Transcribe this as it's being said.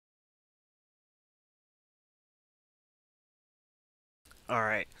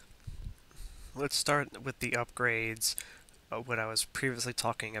Alright, let's start with the upgrades, what I was previously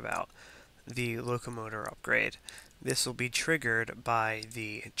talking about, the Locomotor upgrade. This will be triggered by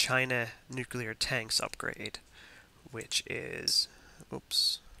the China nuclear tanks upgrade, which is,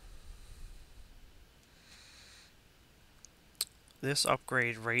 this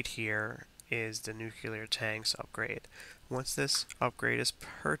upgrade right here is the nuclear tanks upgrade. Once this upgrade is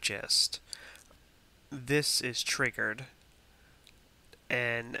purchased, this is triggered,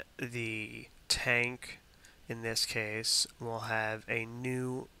 and the tank in this case will have a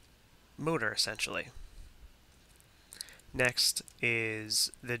new motor essentially. Next is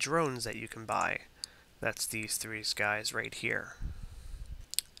the drones that you can buy. That's these three guys right here.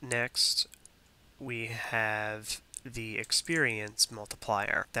 Next we have the experience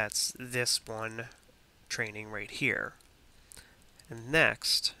multiplier. That's this one training right here. And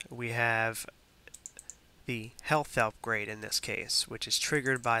next we have the health upgrade in this case, which is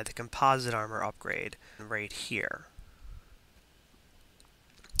triggered by the composite armor upgrade right here.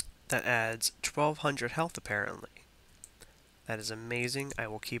 That adds 1200 health apparently. That is amazing. I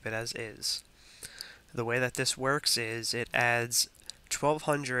will keep it as is. The way that this works is it adds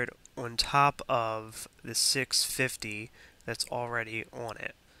 1200 on top of the 650 that's already on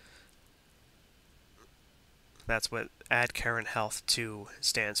it. That's what add current health 2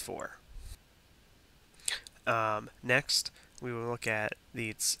 stands for. Next, we will look at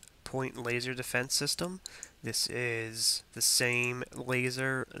the point laser defense system. This is the same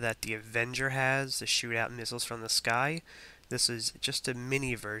laser that the Avenger has to shoot out missiles from the sky. This is just a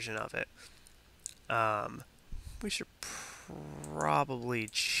mini version of it. We should probably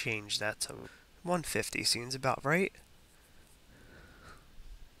change that to 150, seems about right.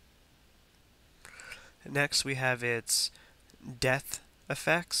 Next we have its death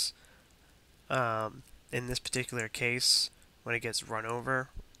effects. In this particular case, when it gets run over,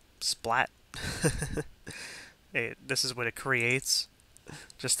 splat. This is what it creates,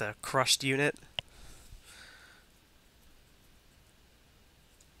 just a crushed unit.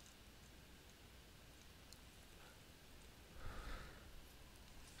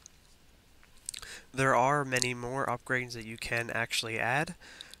 There are many more upgrades that you can actually add.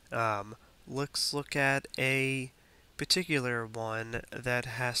 Let's look at a particular one that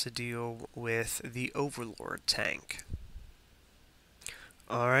has to deal with the Overlord tank.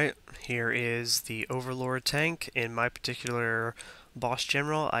 Alright, here is the Overlord tank. In my particular boss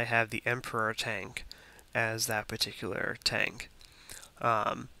general, I have the Emperor tank as that particular tank.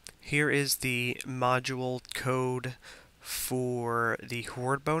 Here is the module code for the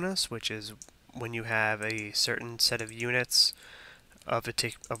Horde bonus, which is when you have a certain set of units of a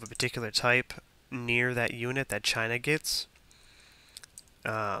particular type near that unit that China gets.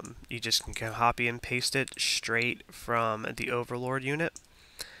 You just can copy and paste it straight from the Overlord unit.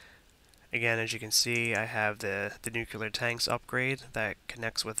 Again, as you can see, I have the nuclear tanks upgrade that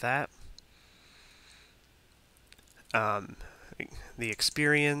connects with that. The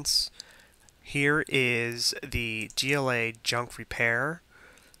experience. Here is the GLA junk repair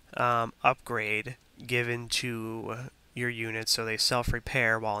upgrade given to your units so they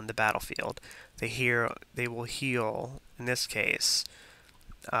self-repair while in the battlefield. They will heal, in this case,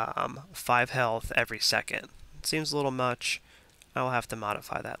 5 health every second. It seems a little much. I'll have to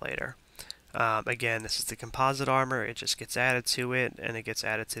modify that later. Again, this is the composite armor. It just gets added to it, and it gets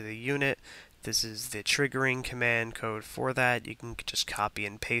added to the unit. This is the triggering command code for that. You can just copy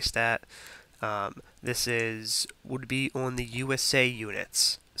and paste that. This would be on the USA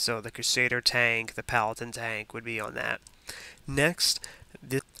units. So the Crusader tank, the Paladin tank would be on that. Next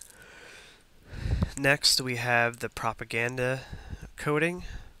we have the propaganda coding,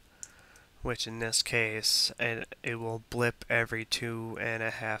 which in this case it will blip every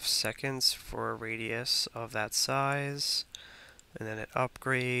 2.5 seconds for a radius of that size, and then it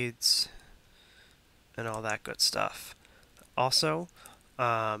upgrades and all that good stuff. Also,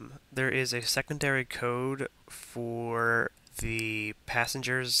 there is a secondary code for the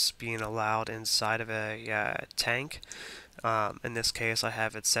passengers being allowed inside of a tank. In this case, I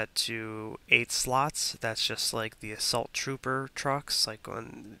have it set to 8 slots. That's just like the assault trooper trucks, like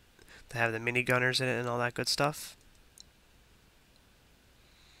when they have the minigunners in it and all that good stuff.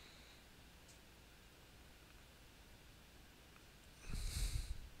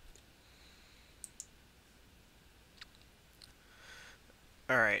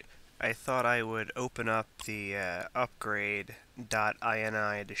 Alright, I thought I would open up the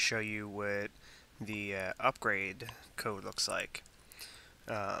upgrade.ini to show you what the upgrade code looks like.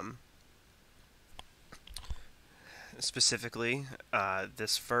 Specifically,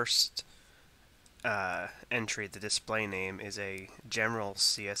 this first entry, the display name, is a general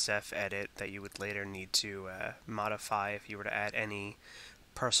CSF edit that you would later need to modify if you were to add any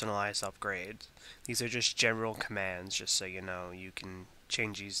personalized upgrades. These are just general commands, just so you know. You can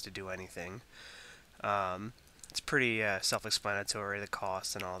change these to do anything. It's pretty self-explanatory, the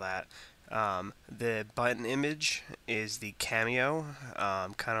cost and all that. The button image is the Cameo,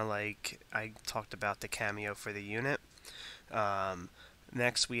 kind of like I talked about the Cameo for the unit.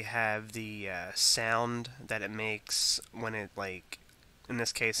 Next we have the sound that it makes when it, like, in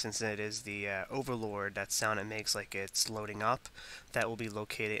this case, since it is the Overlord, that sound it makes like it's loading up, that will be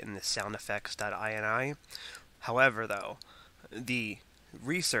located in the soundeffects.ini. However, though, the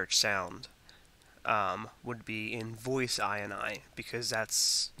research sound would be in voice.ini, because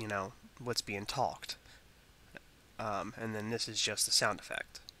that's, you know, what's being talked. And then this is just the sound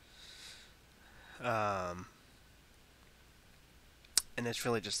effect. And it's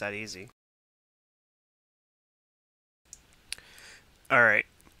really just that easy. Alright.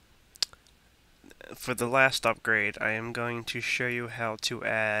 For the last upgrade, I am going to show you how to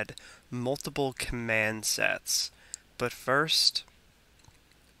add multiple command sets. But first,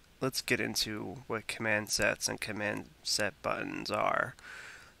 let's get into what command sets and command set buttons are.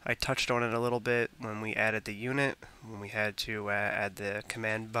 I touched on it a little bit when we added the unit, when we had to add the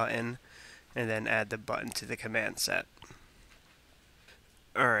command button, and then add the button to the command set.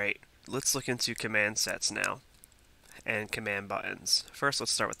 Alright, let's look into command sets now, and command buttons. First,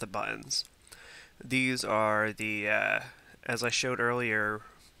 let's start with the buttons. These are the, as I showed earlier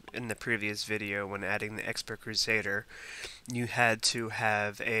in the previous video when adding the Expert Crusader, you had to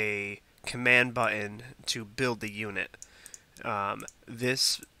have a command button to build the unit.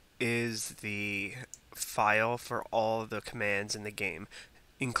 This is the file for all the commands in the game,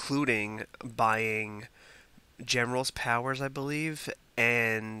 including buying General's powers, I believe,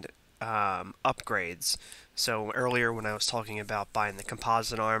 and upgrades. So earlier when I was talking about buying the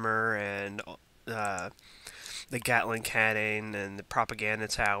composite armor and the Gatling cannon and the propaganda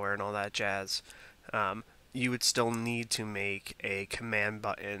tower and all that jazz, you would still need to make a command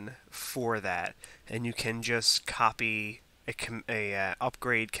button for that, and you can just copy a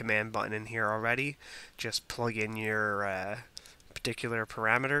upgrade command button in here already. Just plug in your particular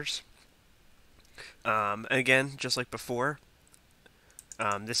parameters. Again, just like before,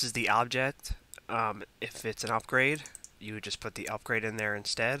 this is the object. If it's an upgrade, you would just put the upgrade in there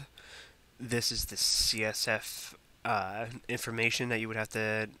instead. This is the CSF information that you would have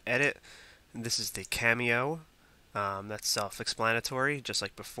to edit. This is the Cameo. That's self-explanatory, just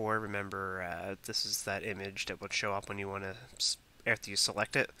like before. Remember, this is that image that would show up when you want to, after you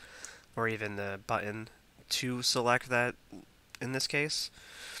select it, or even the button to select that in this case.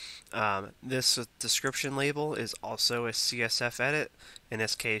 This description label is also a CSF edit. In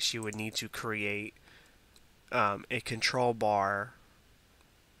this case, you would need to create a control bar,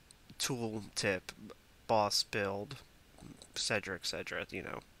 tooltip, boss build, etc., etc., you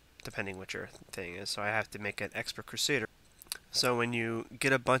know, depending what your thing is. So I have to make an Expert Crusader. So when you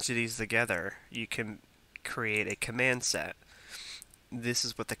get a bunch of these together, you can create a command set. This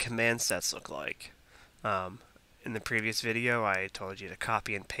is what the command sets look like. In the previous video, I told you to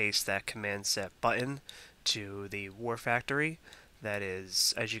copy and paste that command set button to the War Factory. That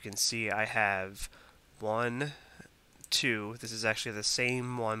is, as you can see, I have 1, 2. This is actually the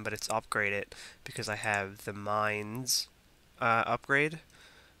same one, but it's upgraded because I have the mines upgrade,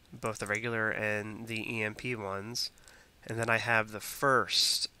 both the regular and the EMP ones. And then I have the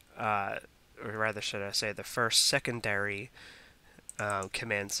first, or rather should I say, the first secondary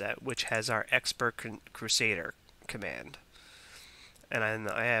command set, which has our Expert Crusader command. And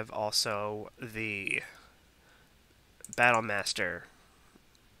I have also the Battlemaster.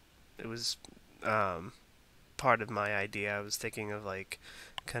 It was part of my idea. I was thinking of like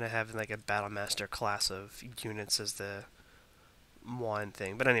kind of having like a Battlemaster class of units as the one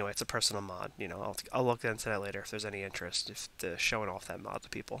thing. But anyway, it's a personal mod. You know, I'll look into that later if there's any interest, if showing off that mod to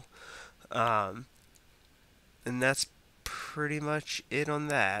people. And that's pretty much it on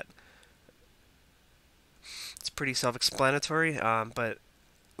that. It's pretty self-explanatory, but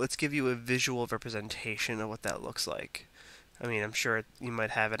let's give you a visual representation of what that looks like. I mean, I'm sure you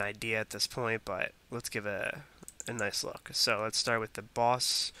might have an idea at this point, but let's give a nice look. So let's start with the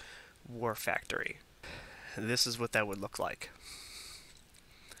Boss War Factory. This is what that would look like.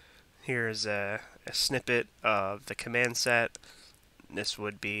 Here's a snippet of the command set. This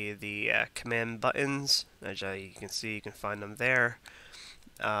would be the command buttons. As you can see, you can find them there.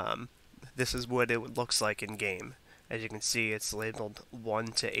 This is what it looks like in game. As you can see, it's labeled 1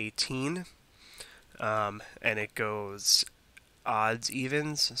 to 18, and it goes odds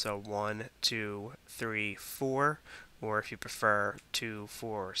evens, so 1, 2, 3, 4, or if you prefer 2,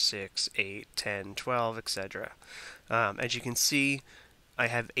 4, 6, 8, 10, 12, etc. As you can see, I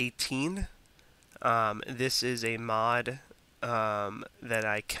have 18. This is a mod that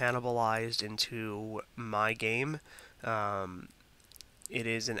I cannibalized into my game. It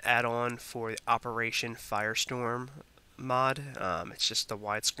is an add-on for the Operation Firestorm mod. It's just the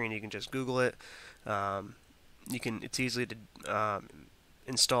widescreen. You can just Google it. It's easy to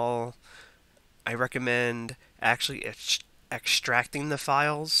install. I recommend actually extracting the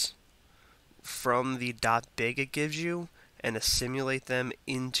files from the .big it gives you and assimilate them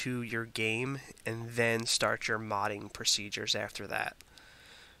into your game, and then start your modding procedures after that.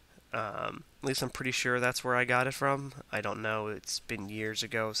 At least I'm pretty sure that's where I got it from. I don't know. It's been years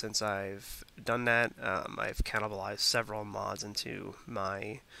ago since I've done that. I've cannibalized several mods into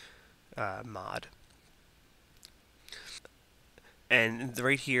my mod. And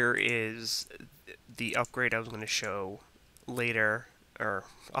right here is the upgrade I was going to show later, or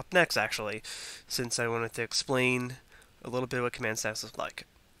up next actually, since I wanted to explain a little bit what Commandsets look like.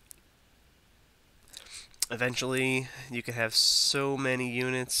 Eventually, you can have so many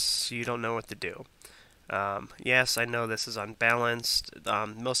units you don't know what to do. Yes, I know this is unbalanced.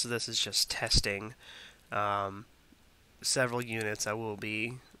 Most of this is just testing. Several units I will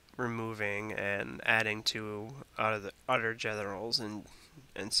be removing and adding to other generals and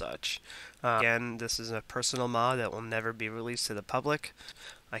such. Again, this is a personal mod that will never be released to the public.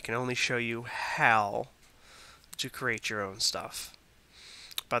 I can only show you how to create your own stuff.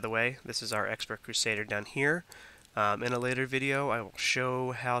 By the way, this is our Expert Crusader down here. In a later video, I will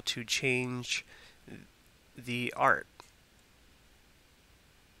show how to change the art.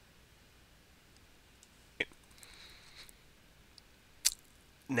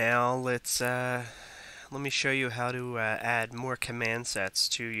 Now let me show you how to add more command sets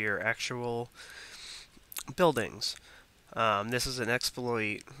to your actual buildings. This is an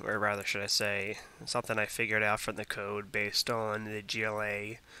exploit, or rather should I say, something I figured out from the code based on the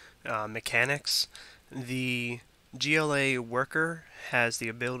GLA mechanics. The GLA worker has the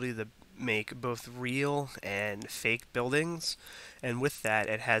ability to make both real and fake buildings, and with that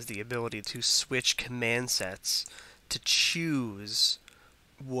it has the ability to switch command sets to choose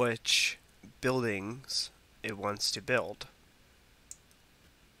which buildings it wants to build.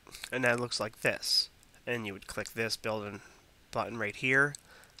 And that looks like this. And you would click this building button right here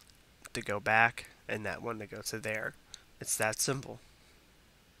to go back, and that one to go to there. It's that simple.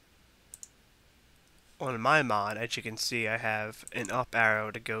 On my mod, as you can see, I have an up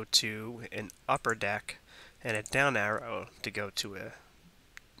arrow to go to an upper deck and a down arrow to go to a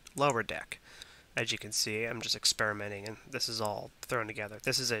lower deck. As you can see, I'm just experimenting, and this is all thrown together.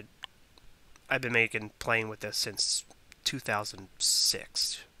 I've been playing with this since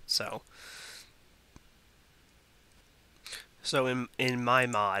 2006. So in my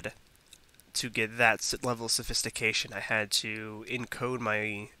mod, to get that level of sophistication, I had to encode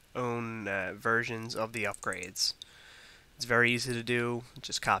my own versions of the upgrades. It's very easy to do.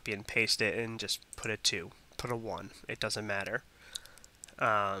 Just copy and paste it and just put a 2, put a 1. It doesn't matter.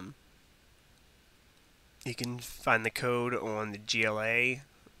 You can find the code on the GLA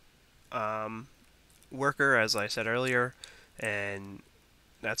worker, as I said earlier, and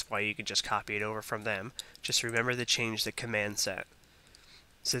that's why you can just copy it over from them. Just remember to change the command set.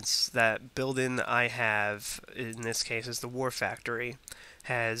 Since that building I have, in this case is the War Factory,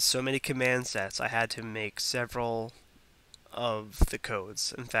 has so many command sets, I had to make several of the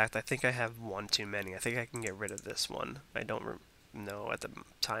codes. In fact, I think I have one too many. I think I can get rid of this one. I don't know at the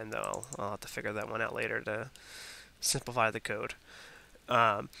time, though. I'll have to figure that one out later to simplify the code.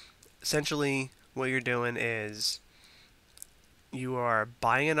 Essentially, what you're doing is you are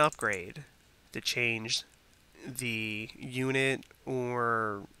buying an upgrade to change the unit,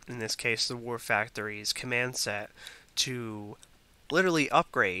 or in this case the War Factory's command set, to literally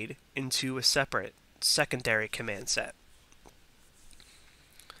upgrade into a separate secondary command set.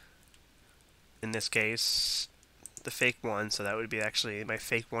 In this case, the fake one, so that would be actually, my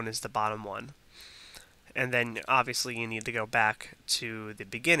fake one is the bottom one. And then obviously you need to go back to the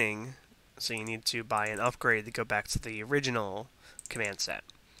beginning, so you need to buy an upgrade to go back to the original command set.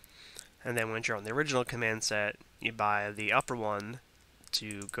 And then once you're on the original command set, you buy the upper one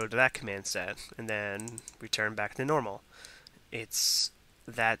to go to that command set, and then return back to normal. It's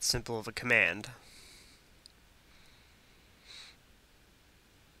that simple of a command.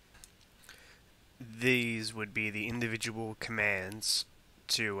 These would be the individual commands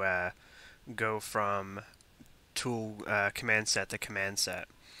to go from tool command set to command set.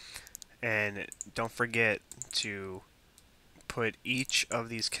 And don't forget to put each of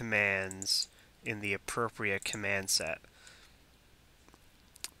these commands in the appropriate command set.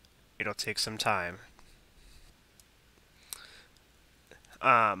 It'll take some time.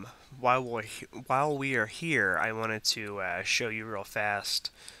 While we are here, I wanted to show you real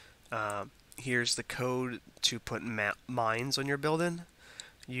fast. Here's the code to put mines on your building.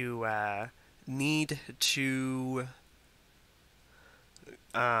 You need to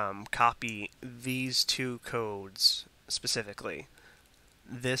copy these two codes specifically.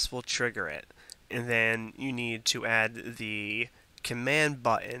 This will trigger it. And then you need to add the command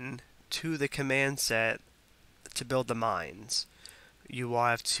button to the command set to build the mines. You will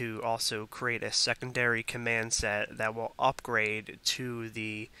have to also create a secondary command set that will upgrade to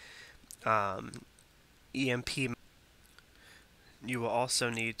the EMP. You will also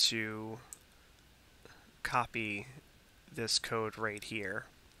need to copy this code right here.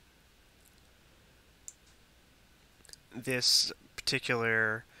 This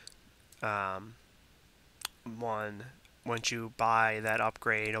particular one, once you buy that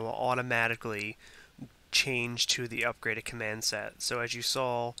upgrade, it will automatically change to the upgraded command set. So as you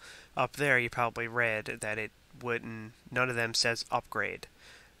saw up there, you probably read that it wouldn't, none of them says upgrade.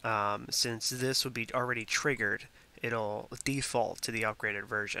 Since this would be already triggered, it'll default to the upgraded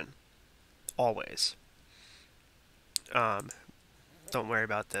version. Always. Don't worry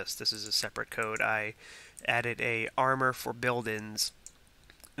about this. This is a separate code. I added a armor for buildings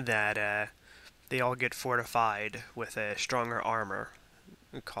that they all get fortified with a stronger armor.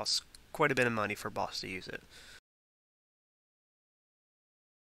 It costs quite a bit of money for boss to use it.